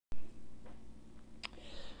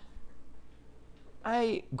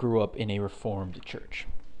I grew up in a Reformed church.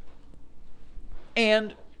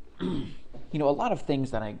 And, a lot of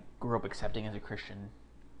things that I grew up accepting as a Christian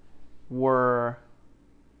were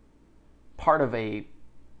part of a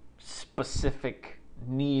specific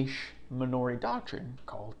niche minority doctrine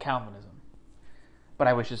called Calvinism. But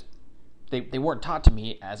I was just, they weren't taught to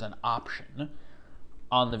me as an option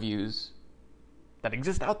on the views that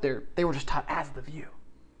exist out there. They were just taught as the view.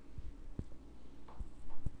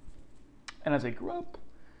 And as I grew up,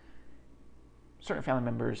 certain family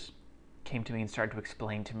members came to me and started to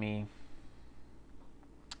explain to me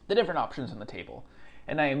the different options on the table.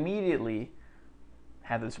 And I immediately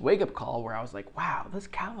had this wake-up call where I was like, wow, this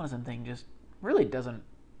Calvinism thing just really doesn't,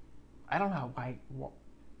 I don't know why,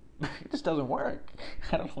 it just doesn't work.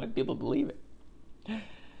 I don't know why people believe it.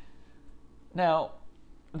 Now,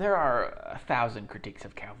 there are 1,000 critiques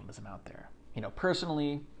of Calvinism out there.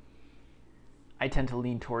 Personally, I tend to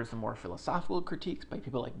lean towards the more philosophical critiques by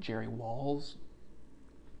people like Jerry Walls.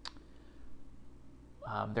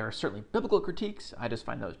 There are certainly biblical critiques. I just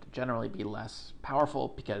find those to generally be less powerful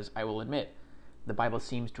because I will admit the Bible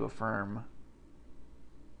seems to affirm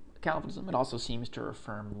Calvinism. It also seems to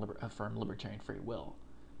affirm libertarian free will.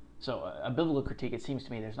 So a biblical critique, it seems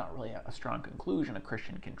to me there's not really a strong conclusion a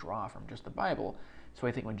Christian can draw from just the Bible. So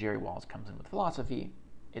I think when Jerry Walls comes in with philosophy,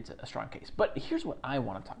 it's a strong case. But here's what I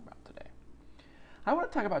want to talk about today. I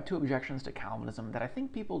want to talk about two objections to Calvinism that I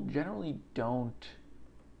think people generally don't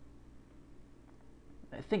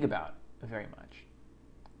think about very much.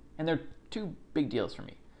 And they're two big deals for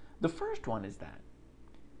me. The first one is that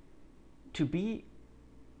to be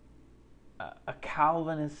a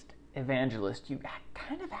Calvinist evangelist, you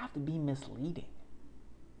kind of have to be misleading.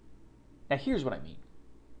 Now, here's what I mean.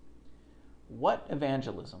 What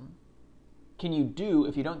evangelism can you do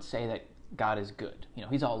if you don't say that God is good?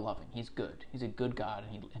 He's all loving, he's good, he's a good God,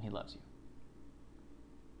 and he loves you.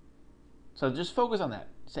 So just focus on that.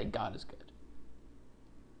 Say God is good.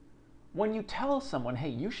 When you tell someone, hey,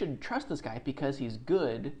 you should trust this guy because he's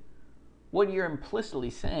good, what you're implicitly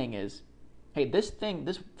saying is, hey, this thing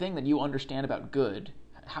that you understand about good,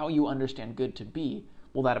 how you understand good to be,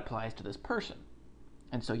 well, that applies to this person.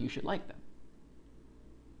 And so you should like them.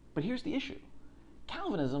 But here's the issue.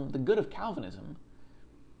 Calvinism, the good of Calvinism,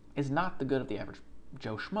 is not the good of the average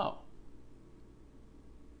Joe Schmo.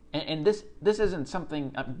 And this isn't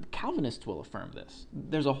something, Calvinists will affirm this.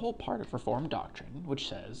 There's a whole part of Reformed doctrine which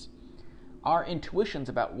says our intuitions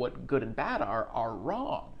about what good and bad are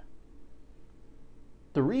wrong.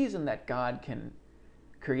 The reason that God can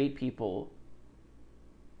create people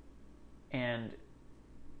and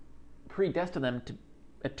predestine them to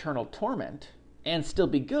eternal torment and still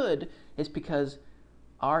be good is because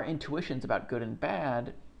our intuitions about good and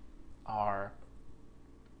bad are,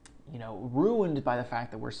 ruined by the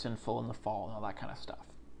fact that we're sinful in the fall and all that kind of stuff.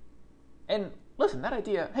 And listen, that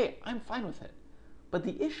idea, hey, I'm fine with it. But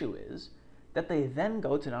the issue is that they then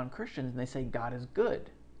go to non-Christians and they say, God is good.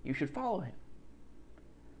 You should follow him.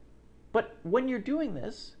 But when you're doing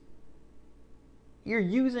this, you're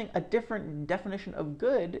using a different definition of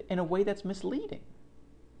good in a way that's misleading.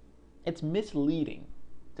 It's misleading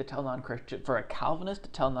to tell non-Christian, for a Calvinist to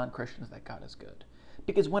tell non-Christians that God is good.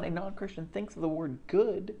 Because when a non-Christian thinks of the word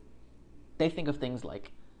good, they think of things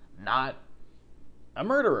like not a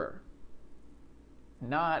murderer,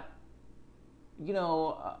 not,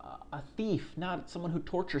 a thief, not someone who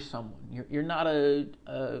tortures someone. You're not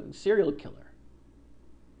a serial killer.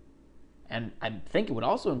 And I think it would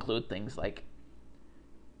also include things like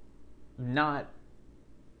not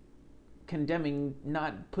condemning,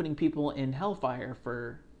 not putting people in hellfire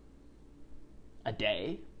for a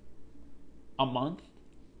day, a month,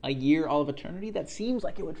 a year, all of eternity. That seems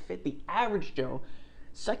like it would fit the average Joe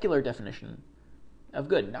secular definition of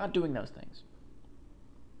good, not doing those things.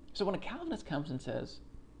 So when a Calvinist comes and says,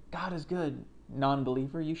 God is good,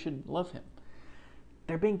 non-believer, you should love him,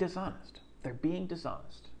 they're being dishonest. They're being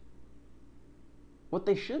dishonest. What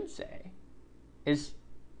they should say is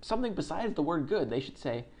something besides the word good. They should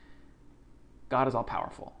say, God is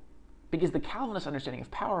all-powerful. Because the Calvinist understanding of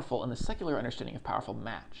powerful and the secular understanding of powerful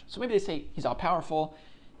match. So maybe they say he's all-powerful,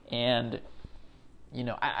 and,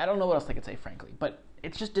 I don't know what else they could say, frankly, but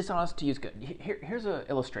it's just dishonest to use good. Here's an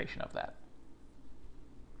illustration of that.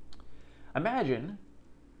 Imagine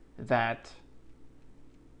that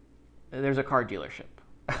there's a car dealership.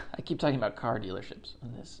 I keep talking about car dealerships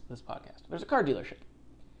in this podcast. There's a car dealership.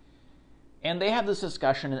 And they have this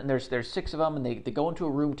discussion, and there's 6 of them, and they go into a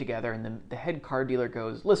room together, and then the head car dealer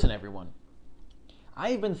goes, listen, everyone,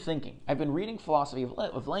 I've been reading philosophy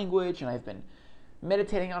of language, and I've been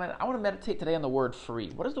meditating on it. I want to meditate today on the word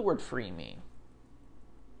free. What does the word free mean?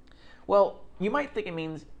 Well, you might think it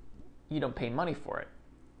means you don't pay money for it.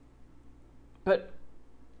 But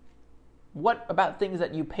what about things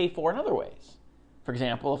that you pay for in other ways? For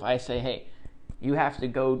example, if I say, hey, you have to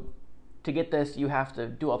go, to get this, you have to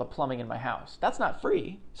do all the plumbing in my house. That's not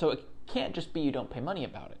free, so it can't just be you don't pay money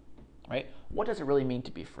about it, right? What does it really mean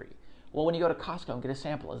to be free? Well, when you go to Costco and get a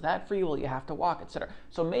sample, is that free? Well, you have to walk, etc.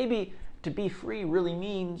 So maybe to be free really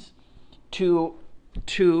means to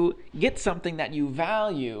get something that you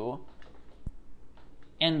value,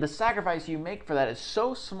 and the sacrifice you make for that is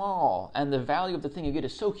so small, and the value of the thing you get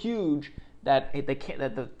is so huge that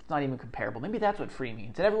it's not even comparable. Maybe that's what free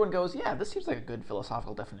means. And everyone goes, yeah, this seems like a good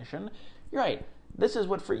philosophical definition. You're right. This is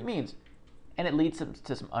what free means. And it leads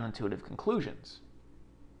to some unintuitive conclusions.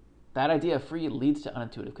 That idea of free leads to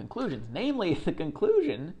unintuitive conclusions. Namely, the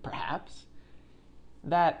conclusion, perhaps,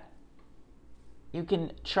 that you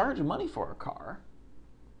can charge money for a car,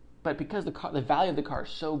 but because the value of the car is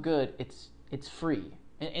so good, it's free.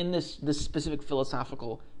 In this specific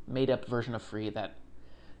philosophical made-up version of free that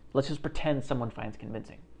let's just pretend someone finds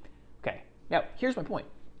convincing. Okay, now here's my point.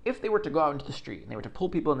 If they were to go out into the street and they were to pull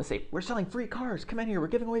people in and say, we're selling free cars, come in here, we're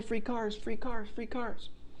giving away free cars, free cars, free cars.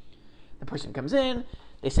 The person comes in,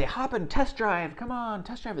 they say, hop and test drive, come on,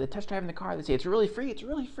 test drive. They test drive in the car, they say, it's really free, it's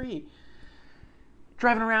really free.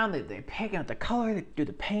 Driving around, they pick out the color, they do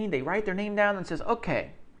the paint, they write their name down and says,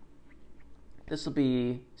 okay, this will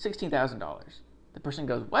be $16,000. The person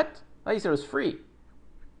goes, what? I thought you said it was free.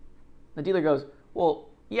 The dealer goes, well,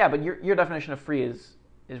 yeah, but your definition of free is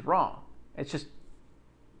wrong. It's just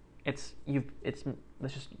you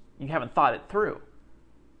haven't thought it through.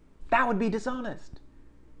 That would be dishonest.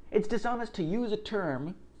 It's dishonest to use a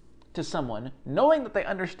term to someone knowing that they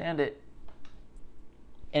understand it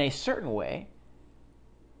in a certain way,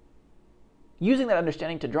 using that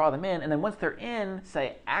understanding to draw them in, and then once they're in,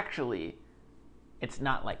 say, actually, it's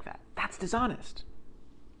not like that. That's dishonest.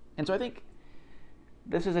 And so I think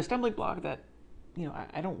this is a stumbling block that,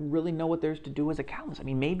 I don't really know what there's to do as a Calvinist. I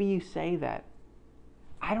mean, maybe you say that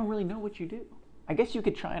I don't really know what you do. I guess you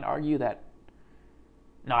could try and argue that,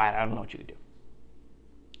 no, I don't know what you could do.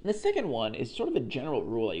 And the second one is sort of a general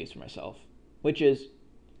rule I use for myself, which is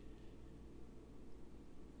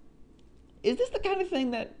this the kind of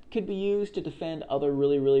thing that could be used to defend other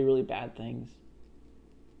really, really, really bad things?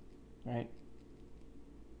 Right?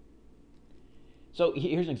 So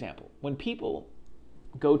here's an example. When people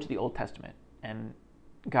go to the Old Testament and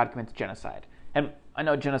God commits genocide, and I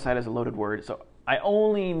know genocide is a loaded word, so I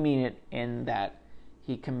only mean it in that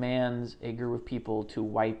he commands a group of people to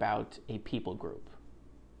wipe out a people group.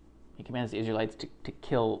 He commands the Israelites to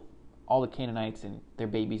kill all the Canaanites and their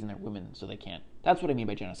babies and their women so they can't. That's what I mean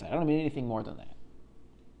by genocide. I don't mean anything more than that.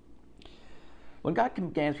 When God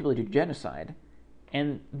commands people to do genocide,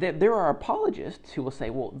 and there are apologists who will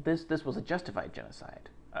say, well, this was a justified genocide.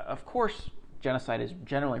 Of course, genocide is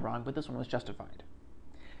generally wrong, but this one was justified.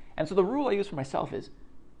 And so the rule I use for myself is,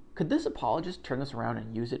 could this apologist turn this around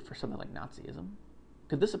and use it for something like Nazism?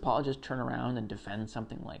 Could this apologist turn around and defend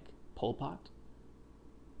something like Pol Pot?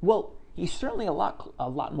 Well, he's certainly a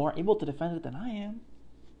lot more able to defend it than I am.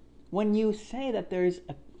 When you say that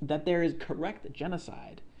there is correct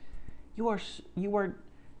genocide, you are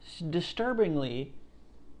disturbingly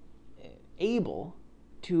able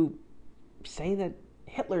to say that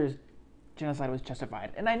Hitler's genocide was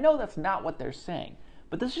justified. And I know that's not what they're saying,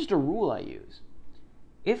 but this is just a rule I use.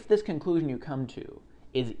 If this conclusion you come to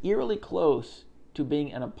is eerily close to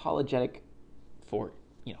being an apologetic for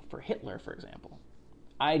Hitler, for example,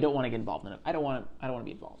 I don't want to get involved in it. I don't want to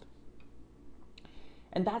be involved.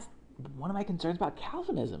 And that's one of my concerns about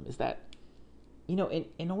Calvinism, is that,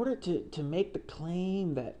 in order to make the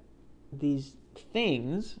claim that these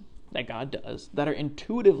things that God does that are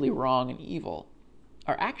intuitively wrong and evil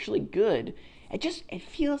are actually good, it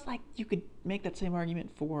feels like you could make that same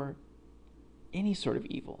argument for any sort of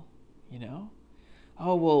evil,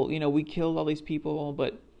 Oh, well, we killed all these people,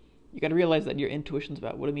 but you got to realize that your intuitions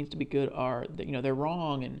about what it means to be good are, they're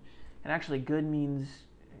wrong, and actually good means,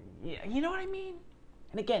 you know what I mean?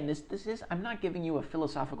 And again, this is, I'm not giving you a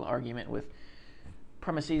philosophical argument with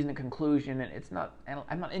premises and a conclusion, and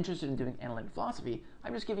I'm not interested in doing analytic philosophy.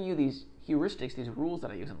 I'm just giving you these heuristics, these rules that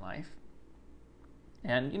I use in life,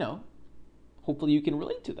 and, hopefully you can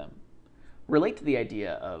relate to them. Relate to the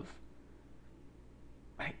idea of,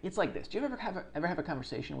 it's like this. Do you ever have a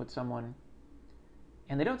conversation with someone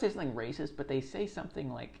and they don't say something racist, but they say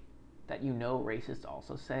something like that racists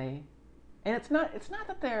also say? And it's not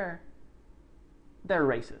that they're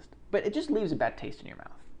racist, but it just leaves a bad taste in your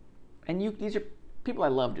mouth. And these are people I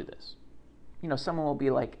love do this. Someone will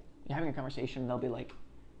be like, you're having a conversation and they'll be like,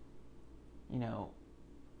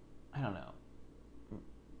 I don't know.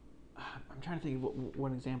 I'm trying to think of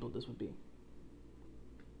what example this would be.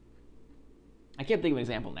 I can't think of an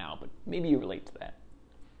example now, but maybe you relate to that.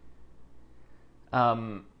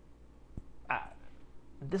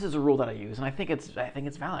 This is a rule that I use, and I think it's valid.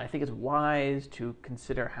 I think it's wise to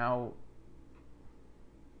consider how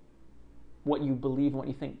what you believe and what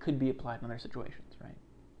you think could be applied in other situations, right?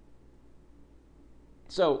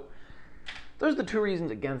 So those are the two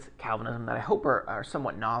reasons against Calvinism that I hope are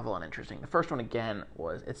somewhat novel and interesting. The first one, again,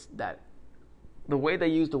 was it's that the way they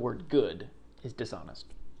use the word good is dishonest.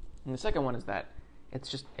 And the second one is that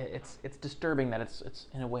it's disturbing that it's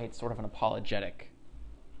in a way it's sort of an apologetic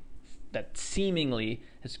that seemingly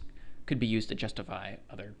could be used to justify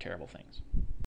other terrible things.